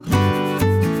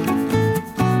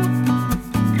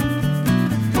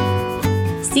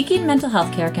Seeking mental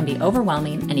health care can be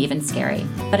overwhelming and even scary,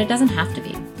 but it doesn't have to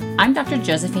be. I'm Dr.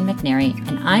 Josephine McNary,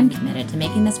 and I'm committed to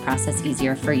making this process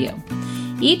easier for you.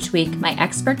 Each week, my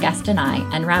expert guest and I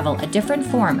unravel a different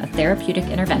form of therapeutic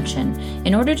intervention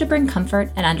in order to bring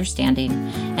comfort and understanding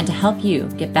and to help you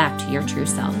get back to your true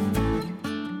self.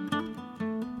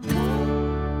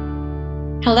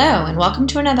 Hello, and welcome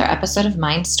to another episode of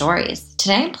Mind Stories.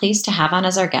 Today, I'm pleased to have on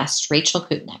as our guest Rachel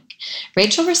Kutnick.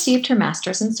 Rachel received her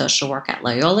master's in social work at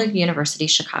Loyola University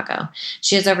Chicago.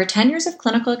 She has over 10 years of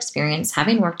clinical experience,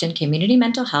 having worked in community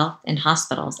mental health, in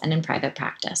hospitals, and in private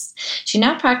practice. She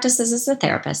now practices as a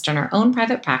therapist in her own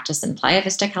private practice in Playa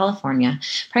Vista, California,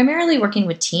 primarily working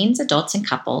with teens, adults, and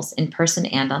couples in person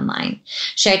and online.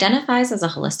 She identifies as a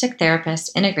holistic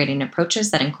therapist, integrating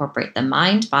approaches that incorporate the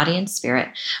mind, body, and spirit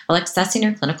while accessing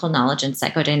her clinical knowledge in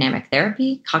psychodynamic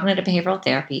therapy, cognitive behavioral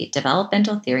therapy,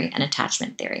 developmental theory, and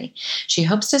attachment theory. She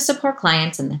hopes to support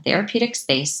clients in the therapeutic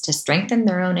space to strengthen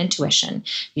their own intuition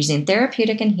using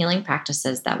therapeutic and healing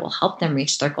practices that will help them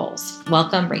reach their goals.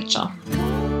 Welcome, Rachel.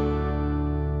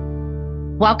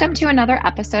 Welcome to another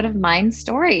episode of Mind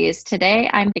Stories. Today,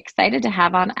 I'm excited to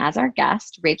have on as our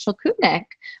guest, Rachel Kutnick.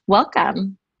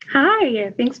 Welcome.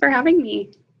 Hi, thanks for having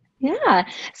me. Yeah.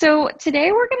 So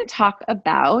today we're going to talk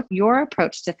about your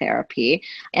approach to therapy.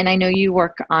 And I know you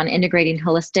work on integrating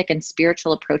holistic and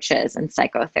spiritual approaches in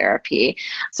psychotherapy.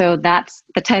 So that's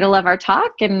the title of our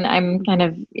talk. And I'm kind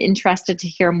of interested to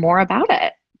hear more about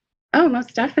it. Oh,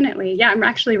 most definitely. Yeah, I'm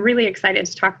actually really excited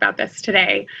to talk about this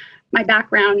today. My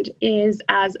background is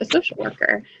as a social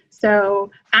worker. So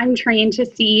I'm trained to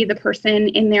see the person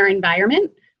in their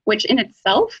environment, which in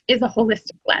itself is a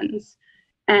holistic lens.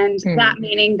 And that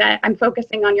meaning that I'm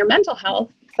focusing on your mental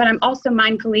health, but I'm also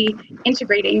mindfully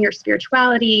integrating your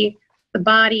spirituality, the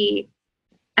body,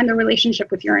 and the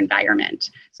relationship with your environment.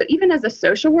 So even as a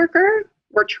social worker,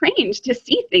 we're trained to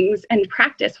see things and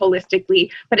practice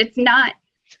holistically, but it's not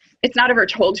ever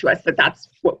told to us that that's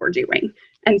what we're doing.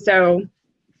 And so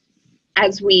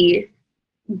as we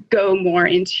go more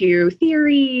into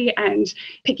theory and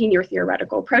picking your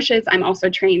theoretical approaches, I'm also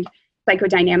trained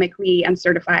psychodynamically and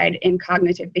certified in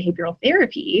cognitive behavioral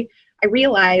therapy. I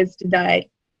realized that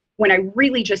when I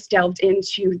really just delved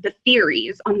into the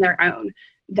theories on their own,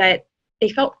 that they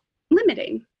felt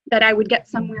limiting, that I would get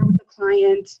somewhere with a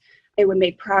client, they would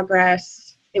make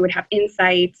progress, they would have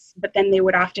insights, but then they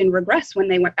would often regress when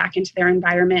they went back into their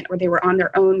environment or they were on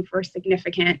their own for a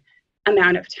significant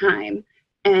amount of time.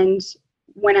 And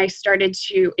when I started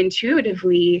to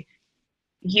intuitively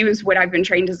use what I've been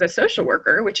trained as a social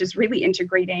worker, which is really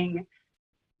integrating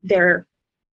their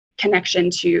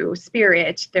connection to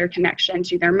spirit, their connection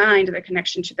to their mind, their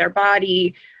connection to their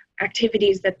body,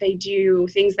 activities that they do,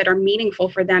 things that are meaningful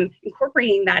for them,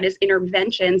 incorporating that as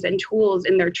interventions and tools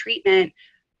in their treatment,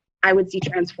 I would see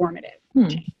transformative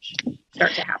change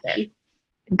start to happen.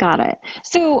 Got it.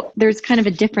 So there's kind of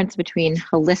a difference between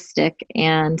holistic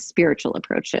and spiritual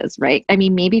approaches, right? I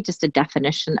mean, maybe just a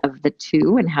definition of the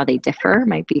two and how they differ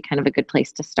might be kind of a good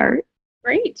place to start.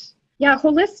 Great. Yeah,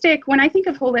 holistic, when I think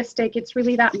of holistic, it's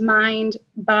really that mind,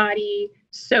 body,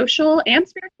 social, and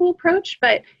spiritual approach.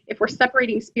 But if we're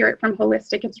separating spirit from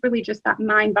holistic, it's really just that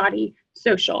mind, body,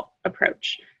 social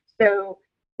approach. So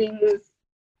things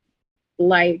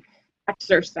like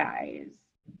exercise,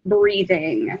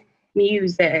 breathing,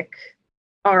 music,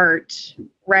 art,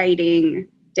 writing,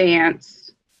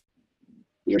 dance,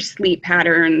 your sleep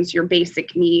patterns, your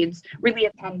basic needs, really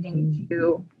attending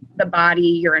to the body,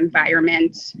 your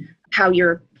environment, how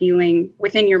you're feeling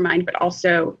within your mind, but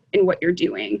also in what you're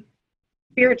doing.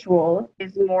 Spiritual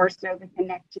is more so the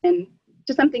connection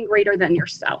to something greater than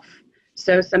yourself.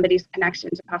 So somebody's connection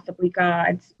to possibly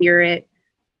God, spirit,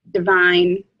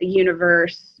 divine, the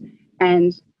universe,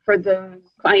 and for those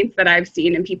clients that I've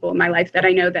seen and people in my life that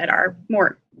I know that are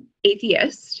more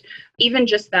atheist, even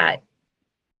just that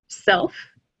self,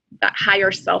 that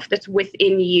higher self that's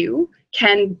within you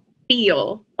can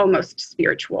feel almost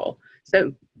spiritual.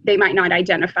 So they might not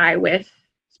identify with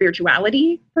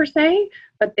spirituality per se,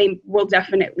 but they will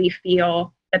definitely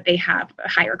feel that they have a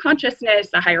higher consciousness,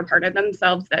 a higher part of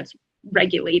themselves that's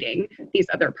regulating these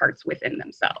other parts within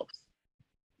themselves.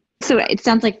 So it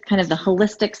sounds like kind of the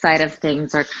holistic side of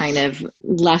things are kind of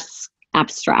less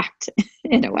abstract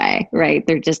in a way, right?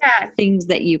 They're just things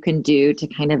that you can do to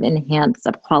kind of enhance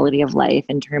the quality of life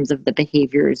in terms of the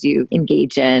behaviors you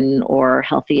engage in or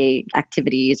healthy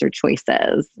activities or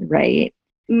choices, right?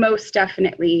 Most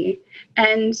definitely.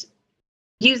 And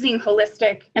using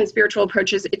holistic and spiritual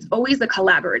approaches, it's always a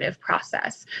collaborative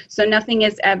process. So nothing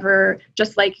is ever,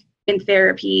 just like in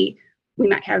therapy, we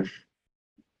might have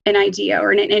an idea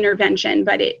or an intervention,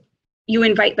 but you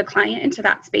invite the client into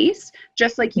that space,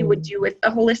 just like you would do with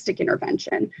a holistic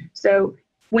intervention. So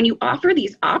when you offer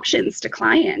these options to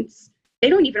clients, they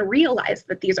don't even realize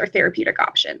that these are therapeutic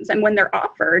options. And when they're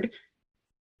offered,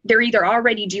 they're either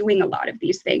already doing a lot of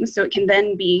these things, so it can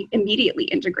then be immediately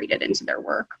integrated into their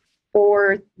work,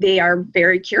 or they are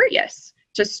very curious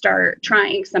to start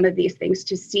trying some of these things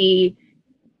to see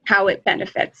how it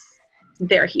benefits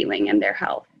their healing and their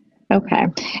health. Okay.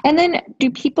 And then do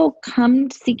people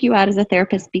come seek you out as a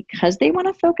therapist because they want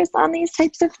to focus on these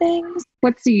types of things?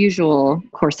 What's the usual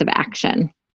course of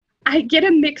action? I get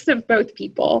a mix of both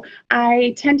people.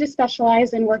 I tend to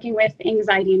specialize in working with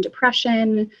anxiety and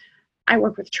depression. I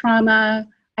work with trauma.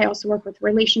 I also work with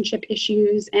relationship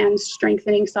issues and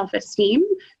strengthening self-esteem.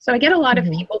 So I get a lot of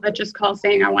people that just call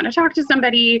saying, I want to talk to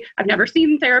somebody. I've never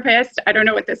seen a therapist. I don't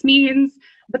know what this means.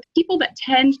 But the people that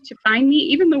tend to find me,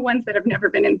 even the ones that have never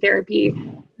been in therapy,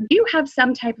 do have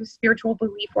some type of spiritual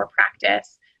belief or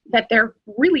practice that they're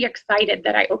really excited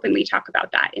that I openly talk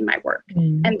about that in my work.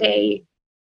 And they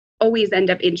always end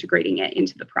up integrating it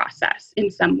into the process in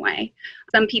some way.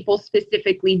 Some people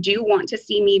specifically do want to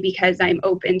see me because I'm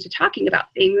open to talking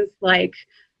about things like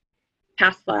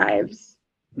past lives,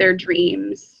 their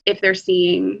dreams, if they're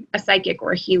seeing a psychic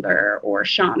or a healer or a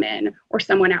shaman or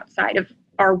someone outside of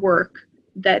our work,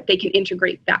 that they can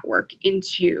integrate that work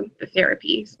into the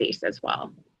therapy space as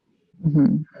well.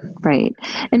 Right.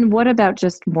 And what about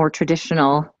just more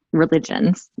traditional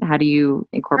religions? How do you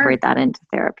incorporate that into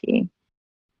therapy?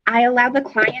 I allow the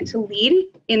client to lead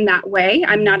in that way.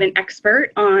 I'm not an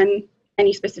expert on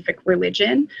any specific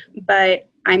religion, but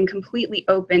I'm completely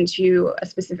open to a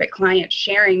specific client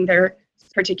sharing their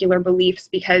particular beliefs,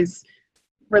 because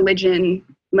religion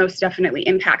most definitely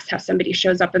impacts how somebody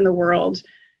shows up in the world,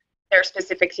 their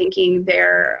specific thinking,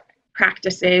 their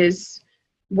practices,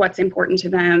 what's important to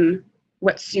them,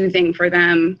 what's soothing for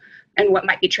them, and what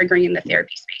might be triggering in the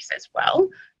therapy space as well.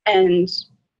 And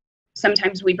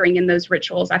sometimes we bring in those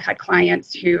rituals. I've had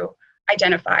clients who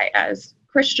identify as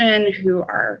Christian, who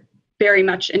are very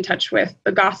much in touch with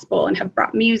the gospel and have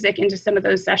brought music into some of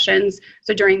those sessions.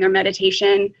 So during their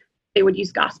meditation, they would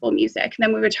use gospel music. And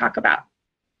then we would talk about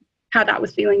how that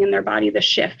was feeling in their body, the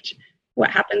shift, what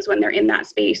happens when they're in that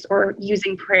space, or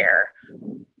using prayer,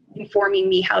 informing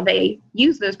me how they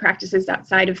use those practices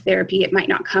outside of therapy. It might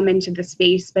not come into the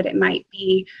space, but it might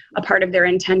be a part of their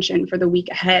intention for the week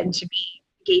ahead to be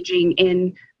engaging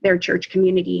in their church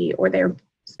community or their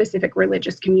specific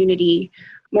religious community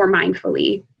more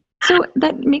mindfully. So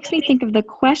that makes me think of the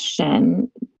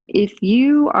question, if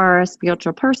you are a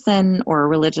spiritual person or a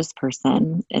religious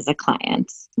person as a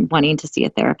client wanting to see a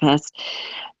therapist,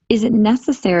 is it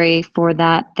necessary for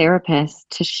that therapist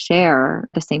to share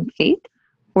the same faith,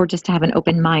 or just to have an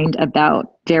open mind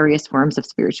about various forms of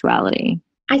spirituality?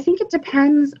 I think it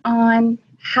depends on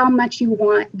how much you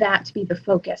want that to be the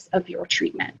focus of your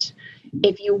treatment.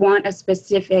 If you want a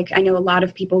specific, I know a lot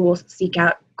of people will seek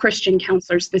out Christian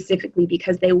counselors specifically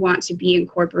because they want to be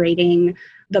incorporating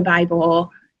the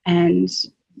Bible and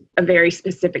a very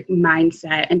specific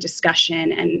mindset and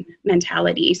discussion and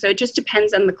mentality. So it just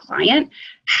depends on the client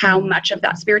how much of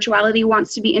that spirituality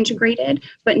wants to be integrated.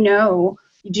 But no,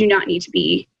 you do not need to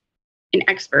be an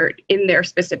expert in their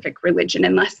specific religion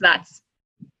unless that's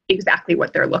exactly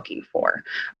what they're looking for.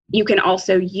 You can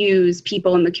also use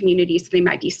people in the community, so they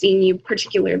might be seeing you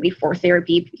particularly for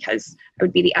therapy, because I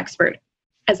would be the expert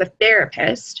as a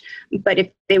therapist. But if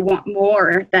they want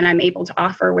more than I'm able to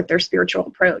offer with their spiritual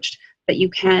approach, that you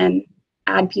can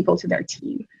add people to their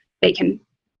team. They can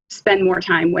spend more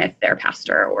time with their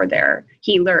pastor or their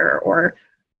healer or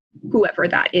whoever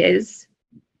that is,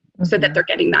 so that they're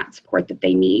getting that support that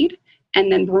they need, and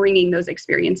then bringing those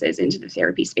experiences into the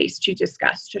therapy space to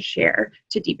discuss, to share,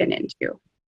 to deepen into.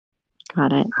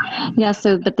 Got it. Yeah.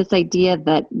 So, but this idea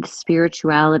that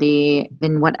spirituality,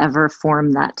 in whatever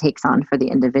form that takes on for the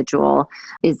individual,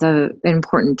 is an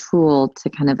important tool to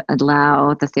kind of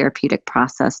allow the therapeutic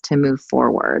process to move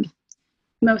forward.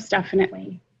 Most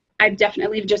definitely. I've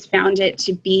definitely just found it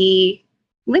to be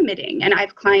limiting. And I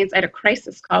have clients, I had a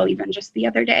crisis call even just the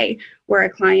other day where a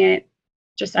client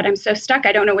just said, I'm so stuck.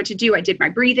 I don't know what to do. I did my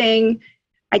breathing.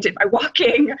 I did my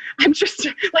walking. I'm just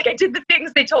like, I did the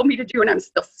things they told me to do and I'm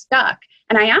still stuck.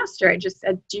 And I asked her, I just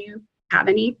said, do you have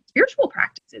any spiritual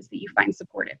practices that you find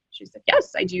supportive? She said,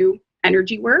 yes, I do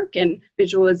energy work and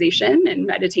visualization and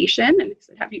meditation. And I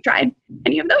said, have you tried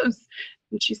any of those?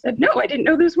 And she said, no, I didn't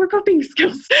know those were coping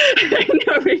skills.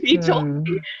 Nobody told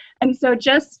me. And so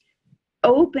just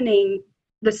opening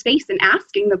the space and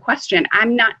asking the question.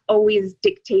 I'm not always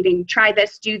dictating, try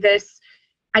this, do this.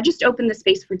 I just open the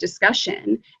space for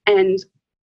discussion and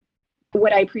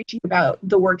what I appreciate about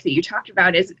the work that you talked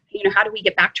about is, how do we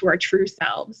get back to our true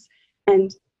selves?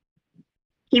 And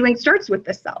healing starts with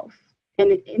the self.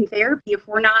 And in therapy, if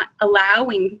we're not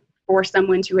allowing for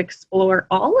someone to explore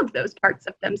all of those parts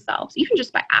of themselves, even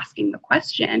just by asking the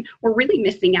question, we're really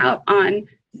missing out on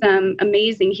some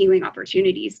amazing healing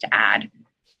opportunities to add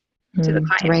to the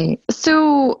client. Right.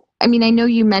 So, I know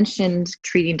you mentioned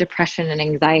treating depression and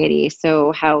anxiety.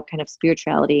 So how kind of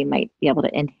spirituality might be able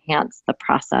to enhance the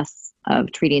process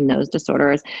of treating those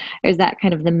disorders. Is that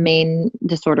kind of the main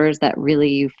disorders that really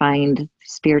you find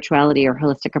spirituality or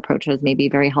holistic approaches may be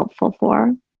very helpful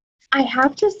for? I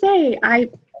have to say, I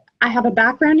have a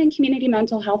background in community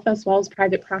mental health as well as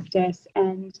private practice,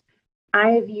 and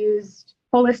I've used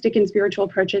holistic and spiritual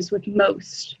approaches with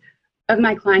most of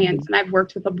my clients, and I've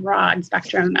worked with a broad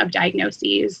spectrum of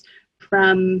diagnoses,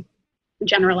 from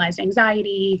generalized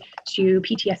anxiety to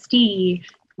PTSD,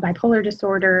 bipolar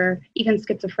disorder, even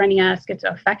schizophrenia,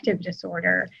 schizoaffective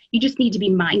disorder. You just need to be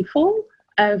mindful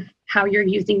of how you're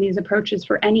using these approaches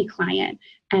for any client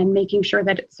and making sure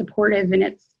that it's supportive and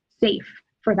it's safe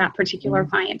for that particular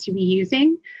client to be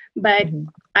using. But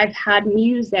I've had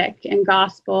music and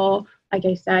gospel, like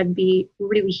I said, be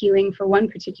really healing for one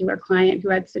particular client who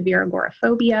had severe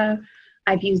agoraphobia.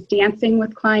 I've used dancing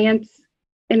with clients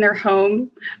in their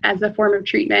home as a form of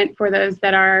treatment for those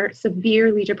that are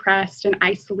severely depressed and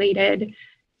isolated,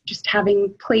 just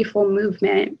having playful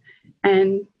movement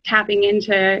and tapping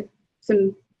into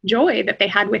some joy that they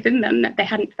had within them that they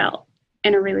hadn't felt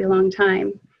in a really long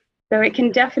time. So it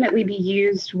can definitely be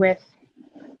used with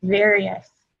various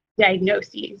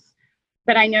diagnoses.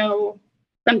 But I know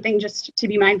something just to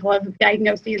be mindful of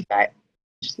diagnoses that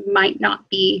just might not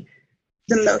be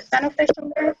the most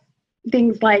beneficial there.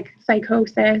 Things like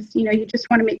psychosis, you just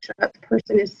want to make sure that the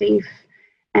person is safe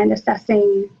and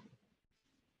assessing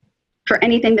for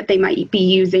anything that they might be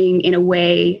using in a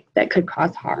way that could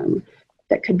cause harm,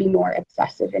 that could be more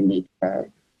obsessive in nature,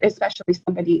 especially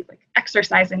somebody like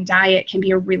exercise and diet can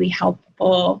be a really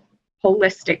helpful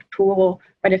holistic tool.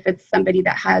 But if it's somebody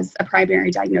that has a primary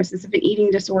diagnosis of an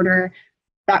eating disorder,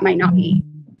 that might not be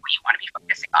what you want to be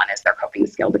focusing on as their coping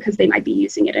skill, because they might be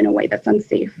using it in a way that's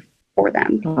unsafe for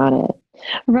them. Got it.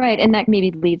 Right. And that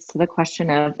maybe leads to the question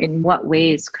of, in what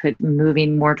ways could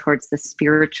moving more towards the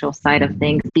spiritual side of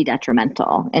things be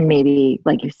detrimental? And maybe,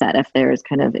 like you said, if there's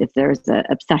an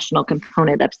obsessional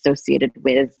component associated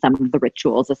with some of the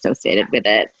rituals associated with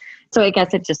it. So I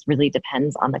guess it just really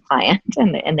depends on the client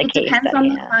and the case. It depends on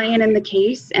the client and the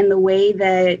case, and the way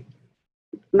that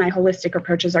my holistic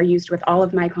approaches are used with all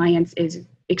of my clients is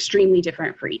extremely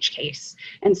different for each case.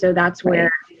 And so that's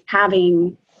where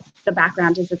having the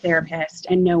background as a therapist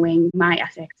and knowing my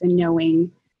ethics and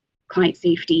knowing client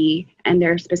safety and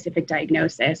their specific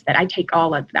diagnosis, that I take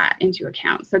all of that into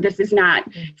account. So this is not,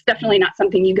 it's definitely not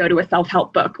something you go to a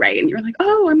self-help book, right? And you're like,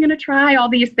 oh, I'm going to try all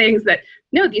these things. That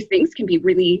no, these things can be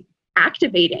really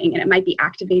activating, and it might be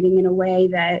activating in a way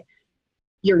that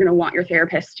you're going to want your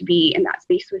therapist to be in that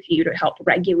space with you to help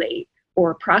regulate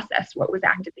or process what was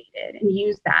activated and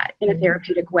use that in a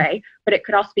therapeutic way. But it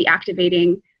could also be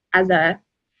activating as a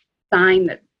sign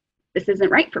that this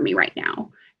isn't right for me right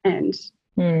now, and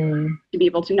to be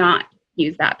able to not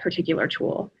use that particular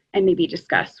tool and maybe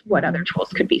discuss what other tools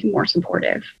could be more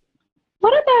supportive.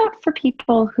 What about for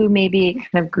people who maybe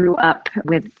kind of grew up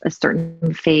with a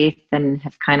certain faith and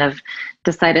have kind of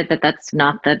decided that that's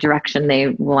not the direction they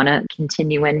want to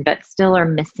continue in, but still are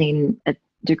missing a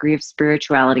degree of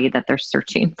spirituality that they're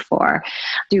searching for?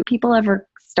 Do people ever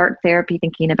start therapy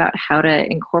thinking about how to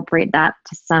incorporate that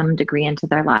to some degree into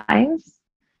their lives?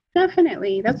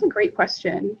 Definitely. That's a great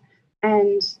question.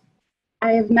 And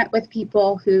I have met with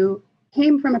people who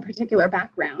came from a particular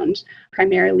background.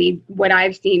 Primarily what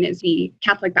I've seen is the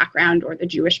Catholic background or the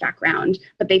Jewish background,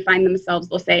 but they find themselves,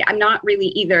 they'll say, I'm not really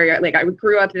either. Like, I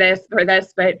grew up this or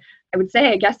this, but I would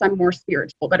say, I guess I'm more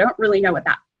spiritual, but I don't really know what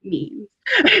that means.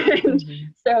 And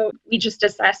so we just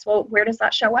assess, well, where does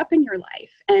that show up in your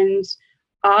life? And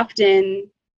often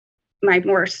my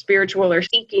more spiritual or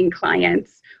seeking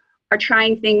clients are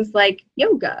trying things like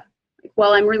yoga.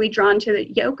 Well, I'm really drawn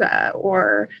to yoga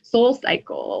or Soul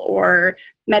Cycle or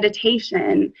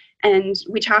meditation. And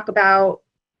we talk about,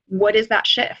 what is that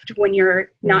shift when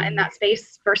you're not in that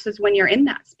space versus when you're in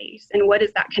that space? And what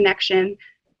is that connection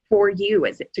for you?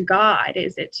 Is it to God?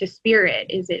 Is it to spirit?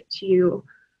 Is it to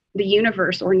the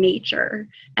universe or nature?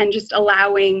 And just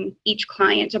allowing each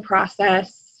client to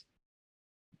process,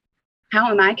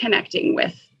 how am I connecting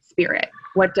with spirit?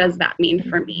 What does that mean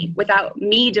for me, without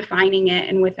me defining it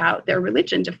and without their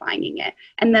religion defining it?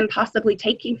 And then possibly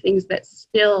taking things that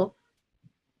still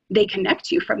they connect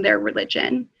to from their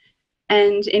religion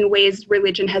and in ways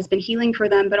religion has been healing for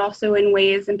them, but also in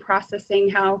ways in processing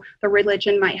how the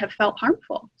religion might have felt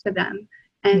harmful to them,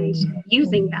 and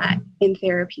using that in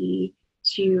therapy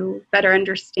to better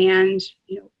understand,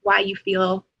 why you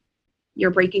feel you're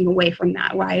breaking away from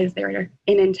that. Why is there an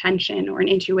intention or an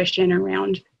intuition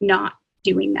around not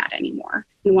doing that anymore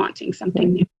and wanting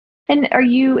something new? And are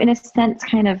you, in a sense,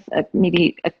 kind of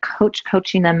maybe a coach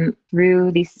coaching them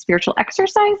through these spiritual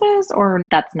exercises, or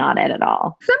that's not it at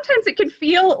all? Sometimes it can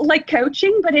feel like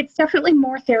coaching, but it's definitely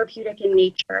more therapeutic in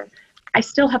nature. I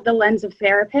still have the lens of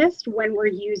therapist when we're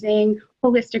using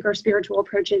holistic or spiritual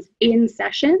approaches in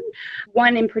session.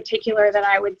 One in particular that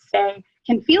I would say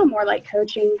can feel more like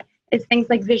coaching is things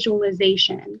like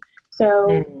visualization.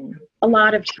 So a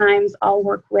lot of times I'll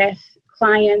work with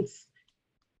clients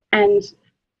and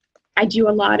I do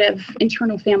a lot of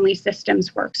internal family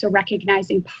systems work. So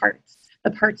recognizing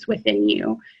the parts within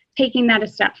you. Taking that a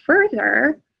step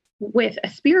further with a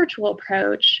spiritual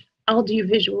approach, I'll do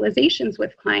visualizations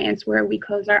with clients where we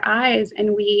close our eyes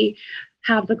and we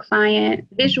have the client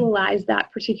visualize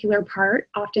that particular part.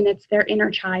 Often it's their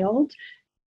inner child.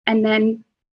 And then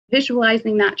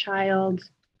visualizing that child,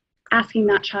 asking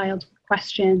that child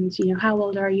questions, how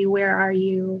old are you? Where are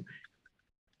you?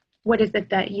 What is it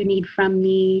that you need from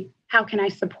me? How can I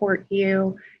support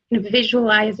you?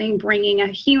 Visualizing, bringing a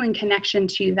healing connection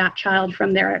to that child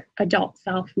from their adult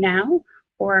self now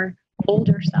or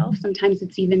older self. Sometimes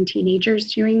it's even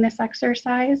teenagers doing this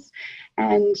exercise,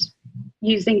 and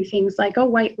using things like a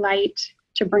white light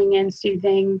to bring in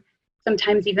soothing.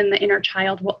 Sometimes even the inner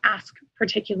child will ask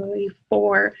particularly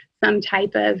for some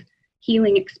type of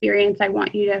healing experience. I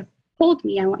want you to hold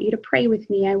me. I want you to pray with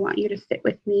me. I want you to sit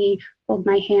with me, hold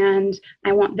my hand.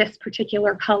 I want this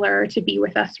particular color to be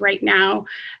with us right now.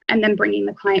 And then bringing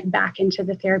the client back into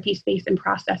the therapy space and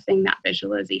processing that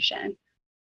visualization.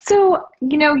 So,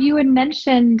 you had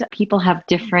mentioned people have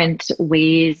different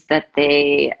ways that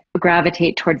they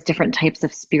gravitate towards different types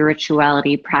of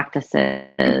spirituality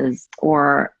practices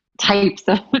or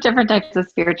different types of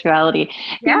spirituality.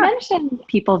 Yeah. You mentioned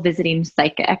people visiting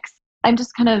psychics. I'm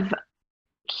just kind of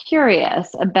curious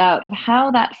about how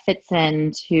that fits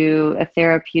into a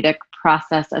therapeutic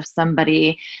process of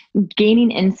somebody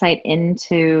gaining insight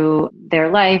into their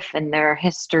life and their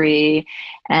history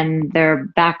and their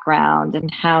background,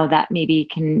 and how that maybe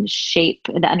can shape,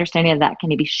 the understanding of that can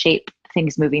maybe shape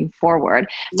things moving forward.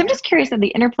 So I'm just curious of the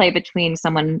interplay between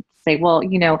someone say, well,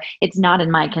 it's not in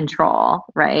my control,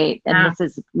 right? And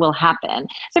this will happen.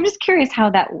 So I'm just curious how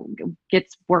that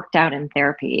gets worked out in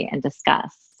therapy and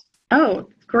discussed. Oh,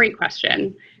 great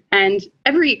question. And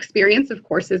every experience, of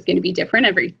course, is going to be different.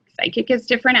 Every psychic is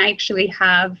different. I actually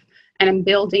have, and I'm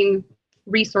building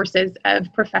resources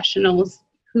of professionals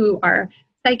who are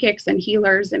psychics and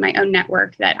healers in my own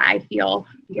network that I feel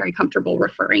very comfortable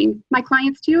referring my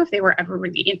clients to if they were ever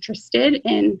really interested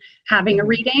in having a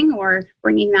reading or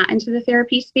bringing that into the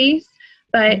therapy space.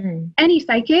 But any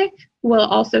psychic will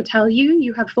also tell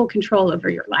you have full control over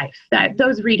your life, that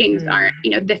those readings aren't,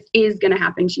 this is going to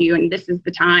happen to you and this is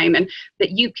the time, and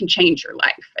that you can change your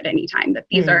life at any time, that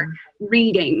these are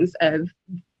readings of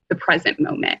the present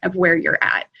moment of where you're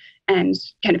at. And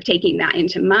kind of taking that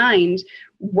into mind,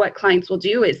 what clients will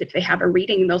do is if they have a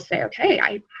reading, they'll say, okay,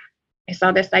 I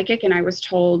saw this psychic and I was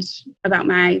told about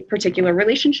my particular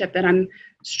relationship that I'm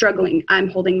struggling. I'm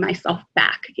holding myself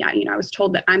back. Yeah, I was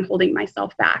told that I'm holding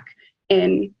myself back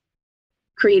in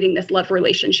creating this love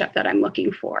relationship that I'm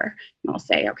looking for. And I'll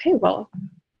say, okay, well,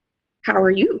 how are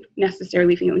you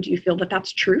necessarily feeling? Do you feel that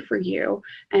that's true for you?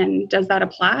 And does that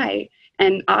apply?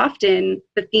 And often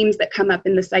the themes that come up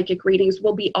in the psychic readings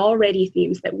will be already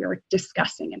themes that we were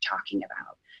discussing and talking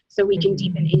about. So we can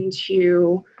deepen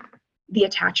into the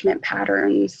attachment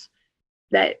patterns,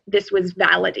 that this was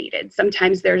validated.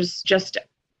 Sometimes there's just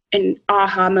an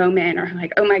aha moment, or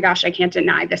like, oh my gosh, I can't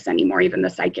deny this anymore. Even the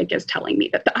psychic is telling me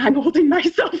that I'm holding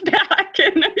myself back.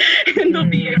 And they'll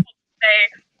be able to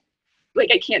say, like,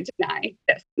 I can't deny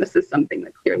this. This is something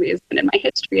that clearly has been in my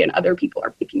history and other people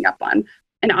are picking up on.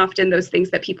 And often those things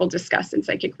that people discuss in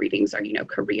psychic readings are,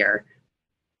 career,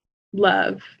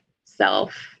 love,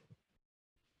 self,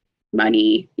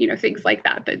 money, things like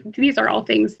that. But these are all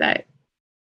things that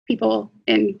people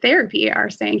in therapy are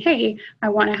saying, hey, I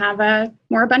want to have a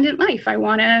more abundant life. I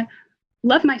want to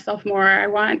love myself more. I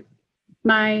want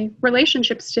my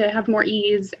relationships to have more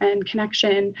ease and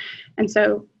connection. And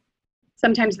so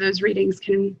sometimes those readings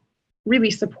can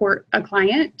really support a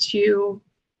client to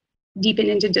deepen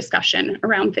into discussion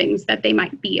around things that they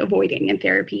might be avoiding in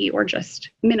therapy or just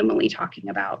minimally talking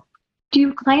about.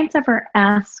 Do clients ever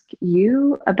ask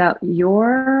you about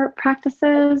your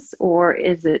practices, or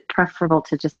is it preferable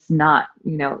to just not,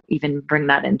 even bring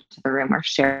that into the room or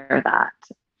share that?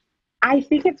 I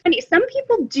think it's funny. Some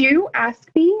people do ask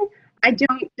me. I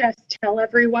don't just tell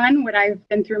everyone what I've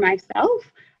been through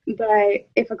myself, but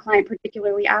if a client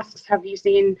particularly asks, have you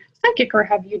seen psychic or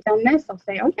have you done this? I'll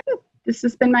say, oh yeah, this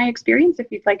has been my experience if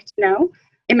you'd like to know.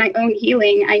 In my own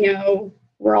healing, I know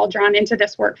we're all drawn into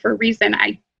this work for a reason.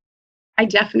 I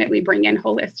definitely bring in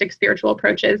holistic spiritual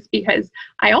approaches because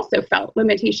I also felt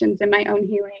limitations in my own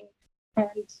healing. And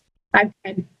I've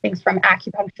done things from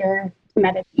acupuncture to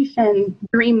meditation,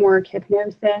 dream work,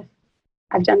 hypnosis.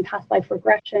 I've done past life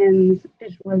regressions,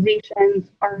 visualizations,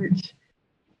 art,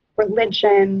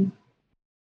 religion,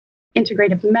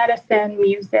 integrative medicine,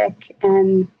 music,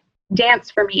 and dance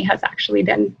for me has actually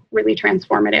been really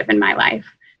transformative in my life.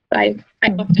 So I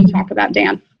often talk about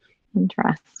dance.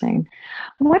 Interesting.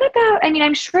 What about,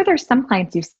 I'm sure there's some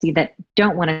clients you see that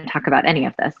don't want to talk about any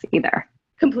of this either.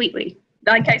 Completely.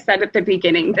 Like I said at the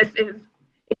beginning, it's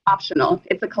optional.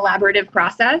 It's a collaborative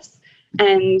process.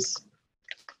 And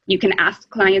you can ask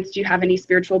clients, do you have any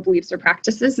spiritual beliefs or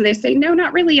practices? And they say, no,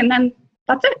 not really. And then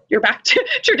that's it. You're back to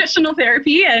traditional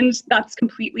therapy, and that's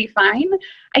completely fine.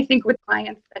 I think with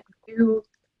clients that do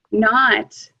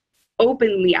not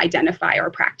openly identify or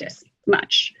practice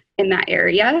much in that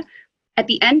area, at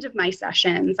the end of my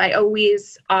sessions, I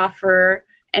always offer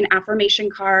an affirmation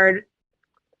card,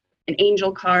 an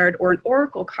angel card, or an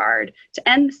oracle card to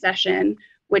end the session,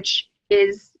 which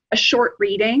is a short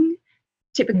reading,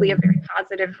 typically a very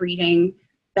positive reading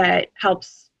that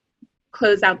helps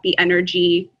close out the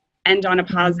energy, end on a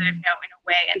positive note in a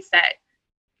way, and set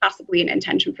possibly an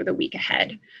intention for the week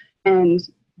ahead. And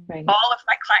all of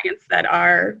my clients that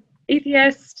are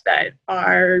atheists, that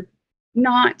are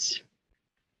not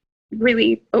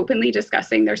really openly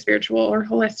discussing their spiritual or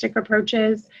holistic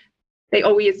approaches, they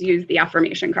always use the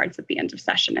affirmation cards at the end of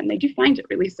session, and they do find it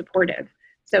really supportive.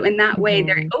 So in that way,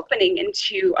 they're opening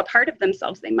into a part of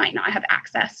themselves they might not have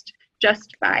accessed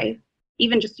just by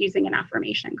even just using an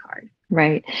affirmation card.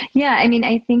 Right. Yeah.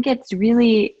 I think it's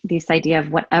really this idea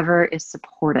of whatever is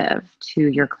supportive to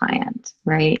your client,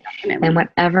 right? Definitely. And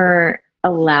whatever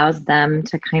allows them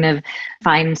to kind of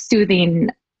find soothing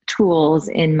tools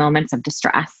in moments of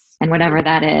distress, and whatever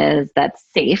that is, that's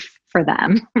safe for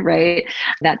them, right?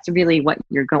 That's really what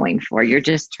you're going for. You're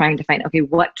just trying to find, okay,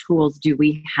 what tools do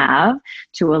we have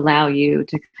to allow you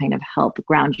to kind of help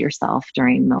ground yourself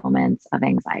during moments of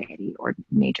anxiety or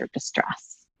major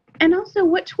distress? And also,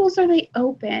 what tools are they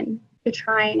open to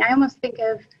trying? I almost think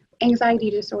of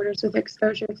anxiety disorders with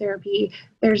exposure therapy.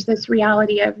 There's this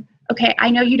reality of, okay,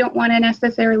 I know you don't want to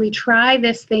necessarily try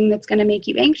this thing that's going to make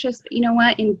you anxious, but you know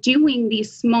what? In doing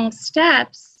these small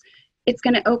steps, it's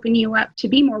going to open you up to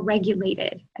be more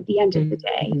regulated at the end of the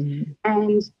day.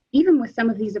 And even with some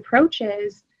of these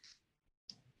approaches,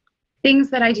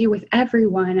 things that I do with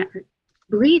everyone are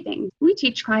breathing. We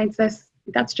teach clients this.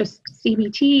 That's just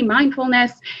CBT,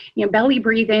 mindfulness, belly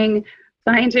breathing,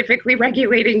 scientifically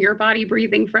regulating your body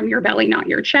breathing from your belly, not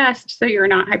your chest, so you're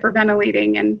not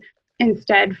hyperventilating, and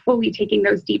instead fully taking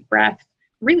those deep breaths,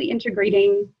 really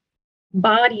integrating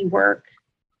body work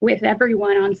with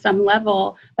everyone on some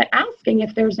level, but asking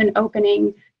if there's an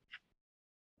opening.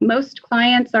 Most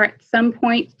clients are at some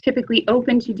point typically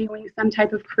open to doing some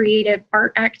type of creative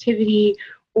art activity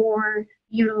or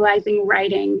utilizing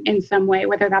writing in some way,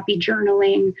 whether that be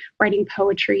journaling, writing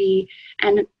poetry.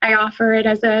 And I offer it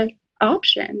as an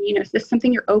option. Is this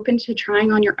something you're open to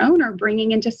trying on your own or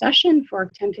bringing into session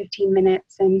for 10, 15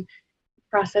 minutes and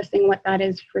processing what that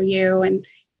is for you? And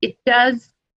it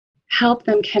does help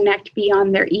them connect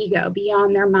beyond their ego,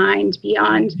 beyond their mind,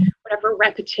 beyond whatever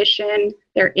repetition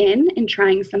they're in, and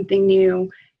trying something new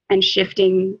and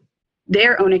shifting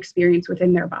their own experience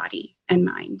within their body and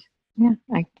mind. Yeah,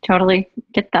 I totally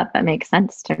get that. That makes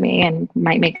sense to me and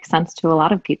might make sense to a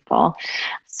lot of people.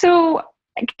 So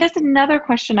I guess another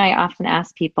question I often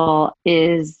ask people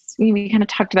is, we kind of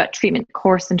talked about treatment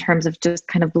course in terms of just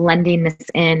kind of blending this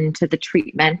into the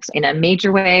treatment in a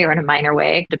major way or in a minor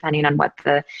way, depending on what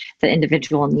the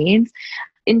individual needs.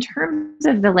 In terms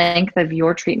of the length of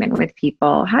your treatment with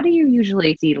people, how do you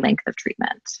usually see length of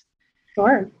treatment?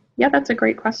 Sure. Yeah, that's a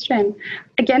great question.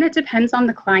 Again, it depends on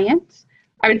the client.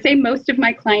 I would say most of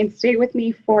my clients stay with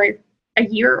me for a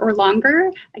year or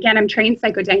longer. Again, I'm trained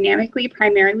psychodynamically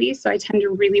primarily, so I tend to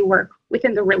really work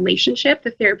within the relationship,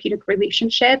 the therapeutic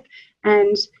relationship,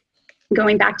 and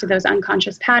going back to those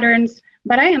unconscious patterns.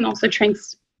 But I am also trained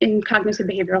in cognitive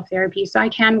behavioral therapy, so I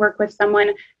can work with someone.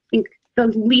 I think the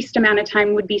least amount of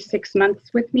time would be 6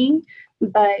 months with me,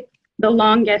 but the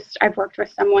longest I've worked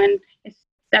with someone is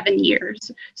 7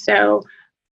 years. So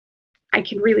I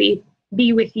can really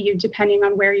be with you depending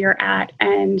on where you're at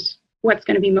and what's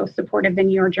going to be most supportive in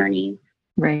your journey.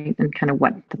 Right. And kind of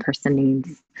what the person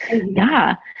needs. Mm-hmm.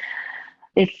 Yeah.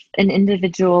 If an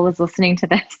individual is listening to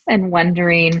this and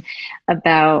wondering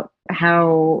about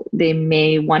how they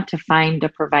may want to find a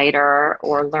provider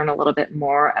or learn a little bit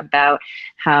more about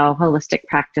how holistic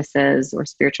practices or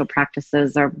spiritual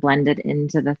practices are blended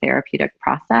into the therapeutic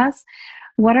process,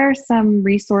 what are some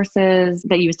resources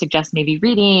that you would suggest, maybe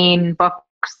reading,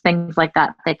 books, things like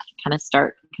that, they can kind of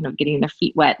start kind of getting their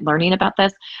feet wet learning about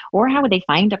this? Or how would they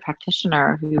find a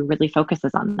practitioner who really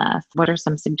focuses on this? What are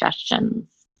some suggestions?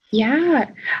 Yeah.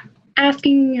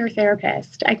 Asking your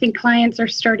therapist. I think clients are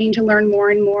starting to learn more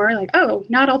and more like, oh,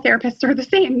 not all therapists are the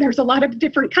same. There's a lot of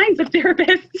different kinds of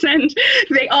therapists and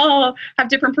they all have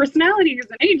different personalities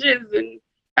and ages and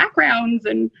backgrounds.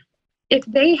 And if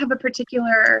they have a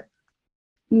particular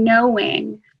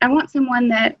knowing, I want someone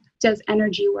that does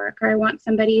energy work, or I want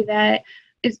somebody that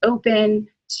is open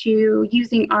to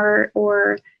using art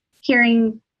or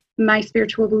hearing my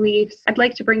spiritual beliefs. I'd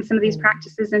like to bring some of these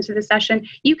practices into the session.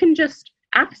 You can just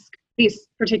ask these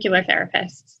particular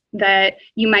therapists that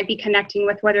you might be connecting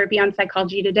with, whether it be on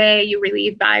Psychology Today, you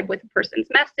really vibe with a person's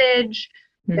message,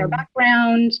 their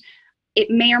background. It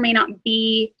may or may not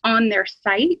be on their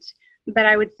site, but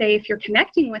I would say if you're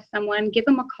connecting with someone, give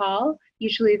them a call.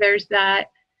 Usually there's that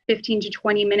 15 to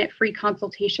 20 minute free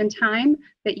consultation time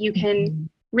that you can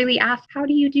really ask, how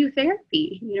do you do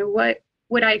therapy? What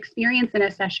would I experience in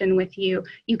a session with you?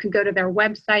 You could go to their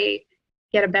website,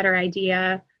 get a better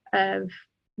idea of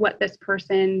what this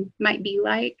person might be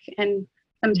like. And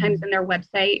sometimes in their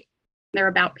website, their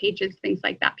about pages, things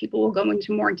like that, people will go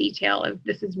into more detail of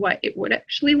this is what it would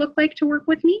actually look like to work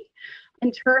with me.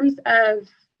 In terms of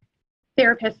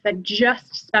therapists that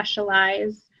just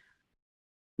specialize,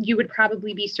 you would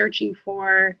probably be searching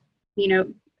for,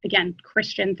 again,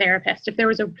 Christian therapist. If there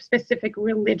was a specific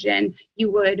religion,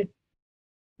 you would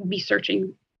be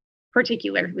searching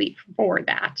particularly for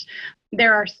that.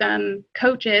 There are some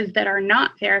coaches that are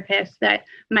not therapists that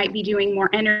might be doing more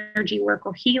energy work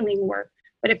or healing work.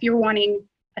 But if you're wanting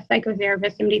a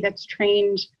psychotherapist, somebody that's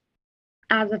trained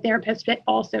as a therapist that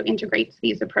also integrates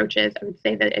these approaches, I would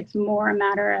say that it's more a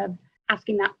matter of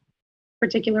asking that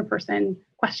particular person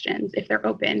questions if they're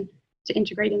open to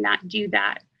integrating that, do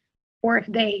that, or if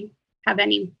they have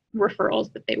any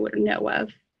referrals that they would know of.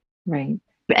 Right.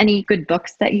 Any good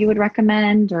books that you would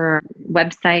recommend or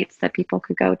websites that people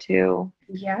could go to?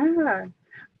 Yeah.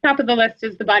 Top of the list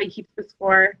is The Body Keeps the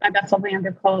Score by Bessel van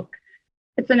der Kolk.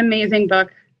 It's an amazing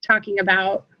book talking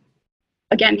about,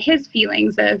 again, his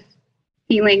feelings of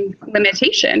feeling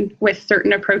limitation with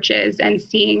certain approaches and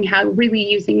seeing how really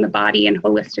using the body and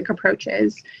holistic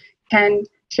approaches can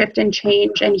shift and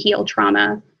change and heal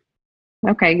trauma.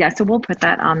 Okay, yeah, so we'll put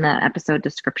that on the episode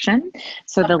description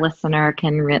so the listener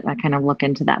can kind of look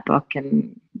into that book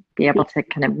and be able to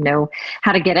kind of know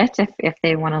how to get it if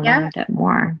they want to learn a bit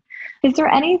more. Is there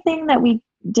anything that we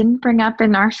didn't bring up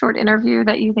in our short interview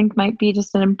that you think might be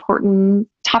just an important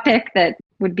topic that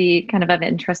would be kind of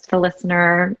interest to the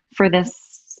listener for this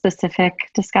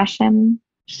specific discussion?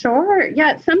 Sure.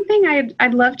 Yeah, something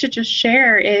I'd love to just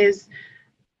share is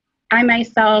I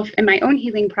myself, in my own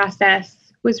healing process,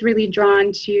 was really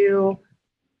drawn to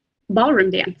ballroom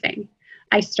dancing.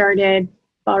 I started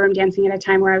ballroom dancing at a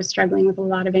time where I was struggling with a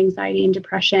lot of anxiety and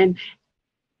depression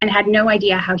and had no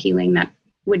idea how healing that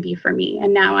would be for me.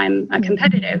 And now I'm a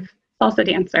competitive salsa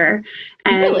dancer.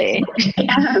 And, really?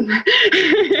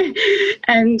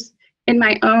 And in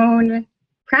my own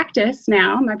practice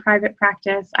now, my private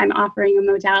practice, I'm offering a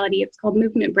modality. It's called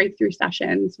movement breakthrough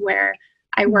sessions, where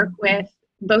I work with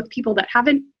both people that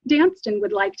haven't danced and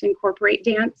would like to incorporate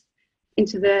dance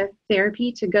into the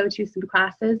therapy to go to some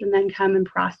classes and then come and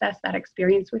process that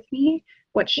experience with me,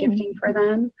 what's shifting for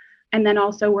them. And then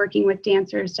also working with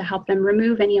dancers to help them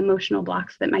remove any emotional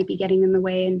blocks that might be getting in the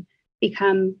way and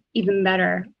become even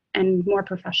better and more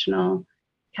professional,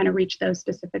 kind of reach those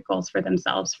specific goals for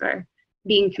themselves for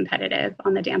being competitive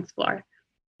on the dance floor.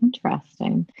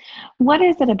 Interesting. What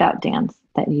is it about dance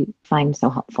that you find so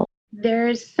helpful?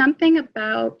 There's something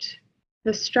about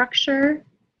the structure,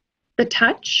 the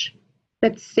touch,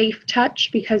 that's safe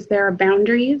touch because there are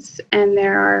boundaries and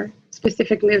there are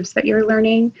specific moves that you're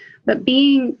learning, but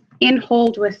being in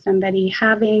hold with somebody,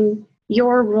 having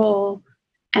your role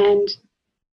and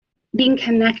being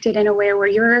connected in a way where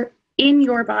you're in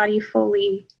your body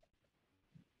fully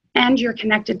and you're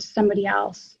connected to somebody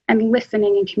else and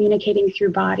listening and communicating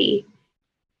through body.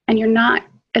 And you're not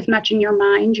as much in your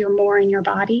mind, you're more in your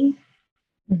body.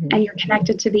 and you're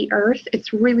connected to the earth,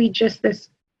 it's really just this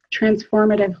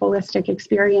transformative, holistic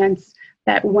experience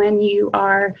that when you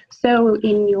are so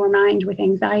in your mind with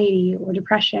anxiety or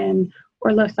depression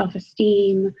or low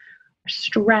self-esteem or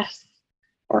stress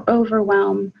or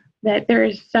overwhelm, that there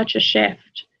is such a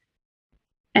shift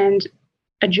and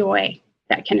a joy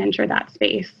that can enter that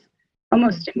space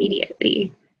almost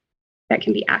immediately that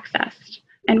can be accessed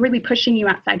and really pushing you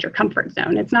outside your comfort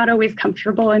zone. It's not always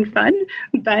comfortable and fun,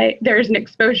 but there's an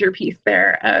exposure piece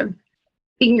there of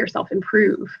seeing yourself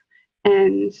improve.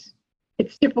 And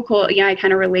it's difficult. I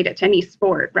kind of relate it to any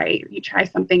sport, right? You try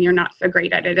something, you're not so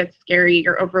great at it, it's scary,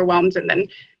 you're overwhelmed, and then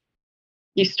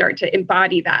you start to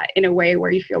embody that in a way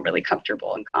where you feel really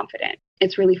comfortable and confident.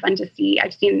 It's really fun to see.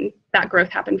 I've seen that growth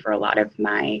happen for a lot of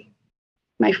my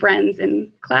friends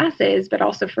in classes, but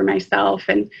also for myself,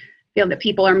 and feel that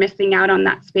people are missing out on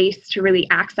that space to really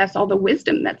access all the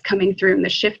wisdom that's coming through and the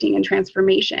shifting and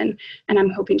transformation. And I'm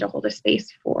hoping to hold a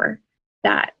space for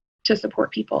that to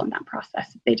support people in that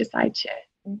process if they decide to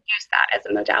use that as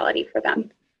a modality for them.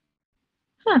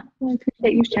 Well, I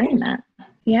appreciate you sharing that.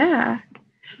 Yeah.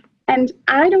 And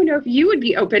I don't know if you would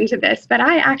be open to this, but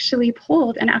I actually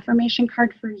pulled an affirmation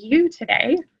card for you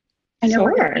today. I know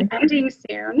we're ending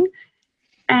soon.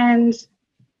 And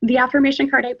the affirmation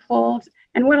card I pulled,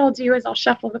 and what I'll do is I'll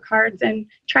shuffle the cards and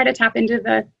try to tap into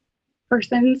the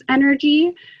person's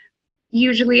energy.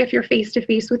 Usually if you're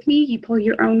face-to-face with me, you pull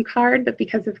your own card, but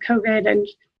because of COVID and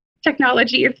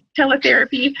technology of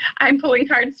teletherapy, I'm pulling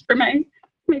cards for my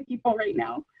people right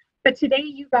now. But today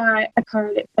you got a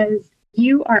card that says,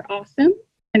 "You are awesome,"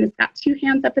 and it's got 2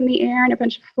 hands up in the air and a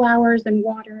bunch of flowers and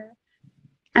water.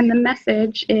 And the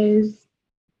message is,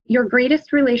 your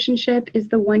greatest relationship is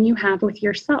the one you have with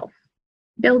yourself.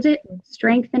 Build it,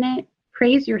 strengthen it,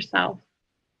 praise yourself.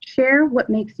 Share what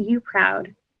makes you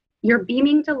proud. Your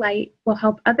beaming delight will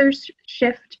help others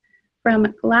shift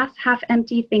from glass half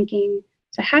empty thinking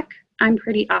to, heck, I'm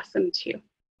pretty awesome too.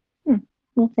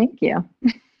 Well, thank you.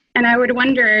 And I would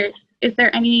wonder, is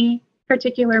there any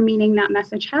particular meaning that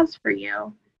message has for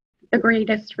you? The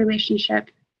greatest relationship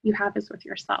you have is with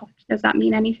yourself. Does that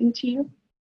mean anything to you?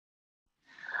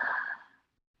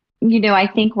 I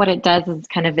think what it does is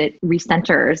kind of it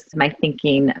recenters my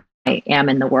thinking I am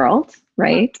in the world,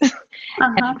 right?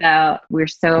 And so we're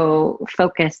so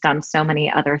focused on so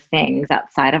many other things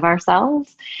outside of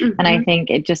ourselves. And I think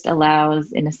it just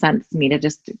allows, in a sense, me to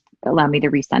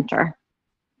recenter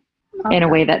in a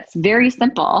way that's very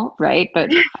simple, right?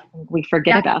 But we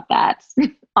forget about that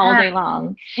all day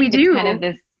long. We do.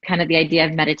 Kind of the idea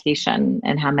of meditation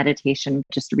and how meditation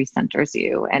just recenters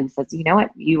you and says, you know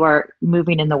what, you are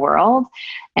moving in the world.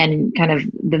 And kind of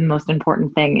the most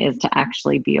important thing is to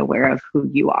actually be aware of who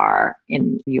you are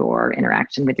in your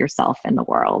interaction with yourself and the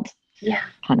world. Yeah.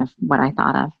 Kind of what I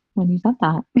thought of when you said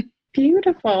that.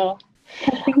 Beautiful.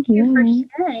 Thank you for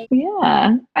sharing.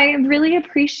 Yeah. I really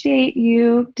appreciate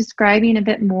you describing a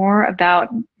bit more about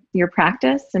your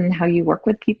practice and how you work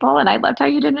with people. And I loved how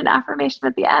you did an affirmation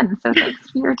at the end. So thanks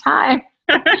for your time.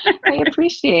 I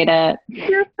appreciate it.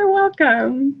 You're so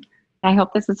welcome. I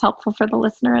hope this is helpful for the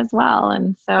listener as well.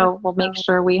 And so we'll make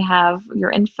sure we have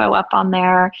your info up on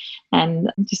there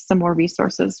and just some more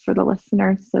resources for the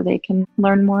listeners so they can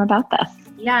learn more about this.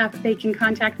 Yeah, they can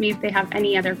contact me if they have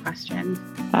any other questions.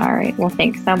 All right. Well,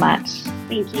 thanks so much.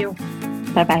 Thank you.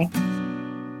 Bye-bye.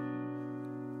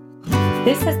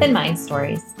 This has been Mind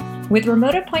Stories. With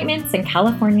remote appointments in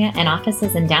California and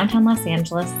offices in downtown Los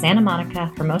Angeles, Santa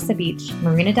Monica, Hermosa Beach,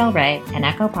 Marina del Rey, and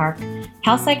Echo Park,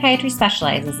 Cal Psychiatry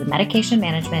specializes in medication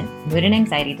management, mood and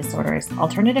anxiety disorders,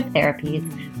 alternative therapies,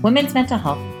 women's mental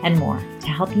health, and more to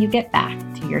help you get back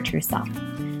to your true self.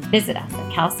 Visit us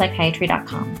at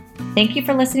calpsychiatry.com. Thank you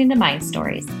for listening to Mind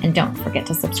Stories, and don't forget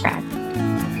to subscribe.